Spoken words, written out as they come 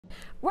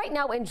Right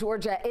now in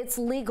Georgia, it's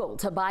legal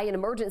to buy an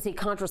emergency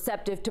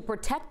contraceptive to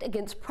protect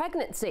against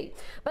pregnancy.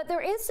 But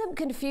there is some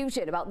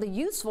confusion about the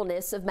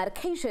usefulness of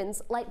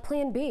medications like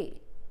Plan B.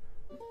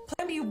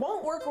 Plan B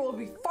won't work or will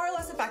be far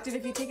less effective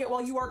if you take it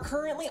while you are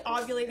currently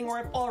ovulating or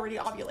have already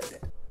ovulated.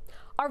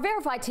 Our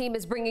Verify team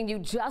is bringing you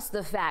just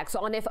the facts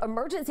on if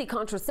emergency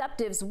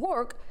contraceptives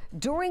work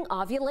during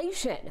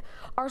ovulation.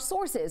 Our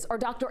sources are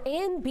Dr.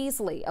 Ann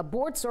Beasley, a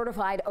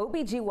board-certified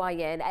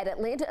OBGYN at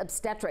Atlanta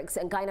Obstetrics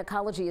and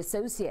Gynecology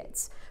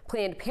Associates,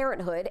 Planned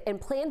Parenthood,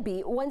 and Plan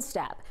B One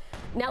Step.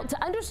 Now,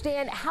 to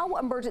understand how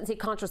emergency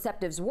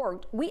contraceptives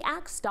worked, we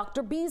asked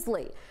Dr.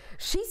 Beasley.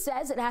 She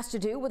says it has to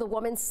do with a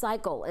woman's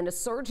cycle and a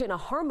surge in a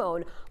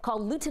hormone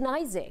called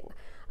luteinizing.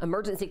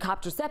 Emergency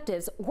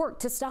contraceptives work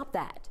to stop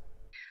that.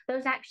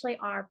 Those actually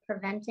are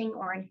preventing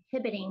or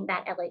inhibiting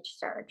that LH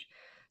surge.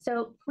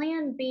 So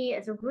Plan B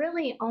is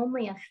really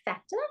only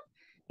effective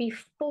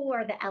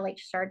before the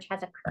LH surge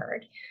has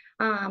occurred.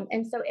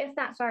 And so if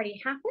that's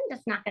already happened,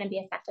 it's not going to be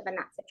effective in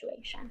that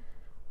situation.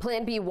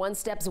 Plan B One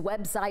Step's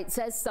website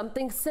says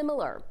something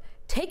similar.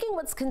 Taking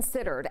what's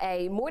considered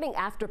a morning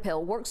after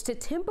pill works to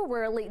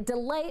temporarily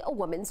delay a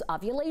woman's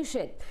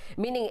ovulation,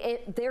 meaning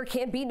there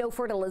can be no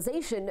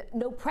fertilization,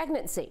 no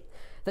pregnancy.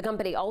 The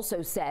company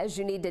also says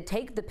you need to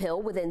take the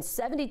pill within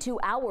 72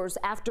 hours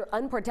after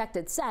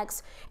unprotected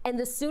sex, and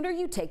the sooner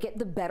you take it,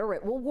 the better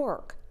it will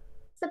work.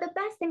 So the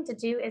best thing to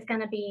do is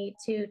going to be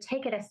to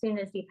take it as soon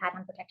as you've had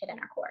unprotected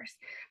intercourse.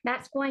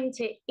 That's going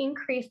to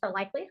increase the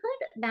likelihood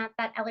that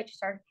that LH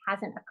surge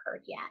hasn't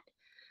occurred yet.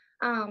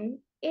 And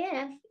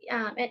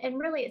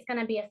really it's going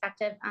to be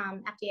effective,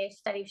 FDA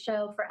studies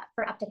show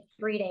for up to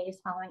 3 days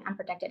following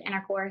unprotected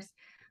intercourse,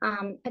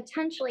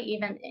 potentially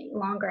even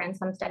longer in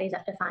some studies,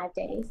 up to 5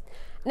 days.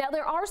 Now,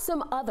 there are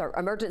some other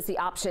emergency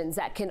options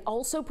that can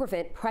also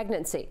prevent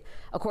pregnancy.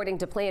 According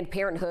to Planned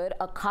Parenthood,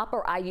 a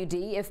copper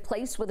IUD, if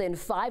placed within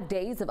 5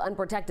 days of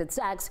unprotected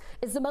sex,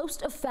 is the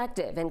most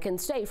effective and can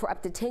stay for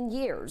up to 10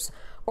 years.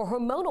 Or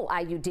hormonal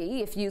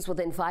IUD, if used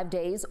within 5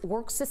 days,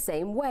 works the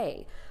same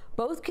way.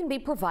 Both can be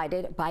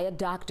provided by a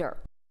doctor.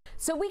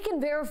 So we can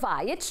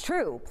verify it's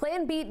true.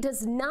 Plan B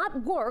does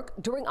not work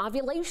during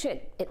ovulation.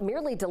 It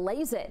merely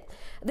delays it.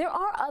 There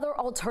are other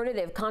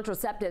alternative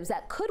contraceptives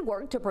that could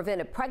work to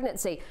prevent a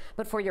pregnancy,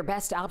 but for your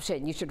best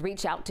option, you should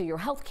reach out to your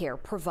healthcare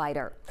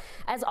provider.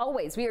 As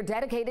always, we are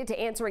dedicated to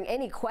answering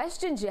any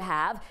questions you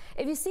have.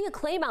 If you see a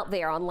claim out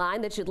there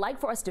online that you'd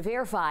like for us to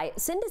verify,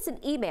 send us an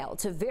email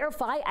to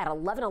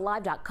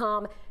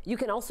verify@11alive.com. You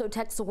can also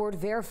text the word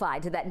verify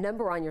to that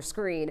number on your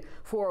screen,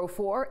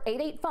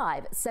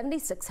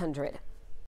 404-885-7600.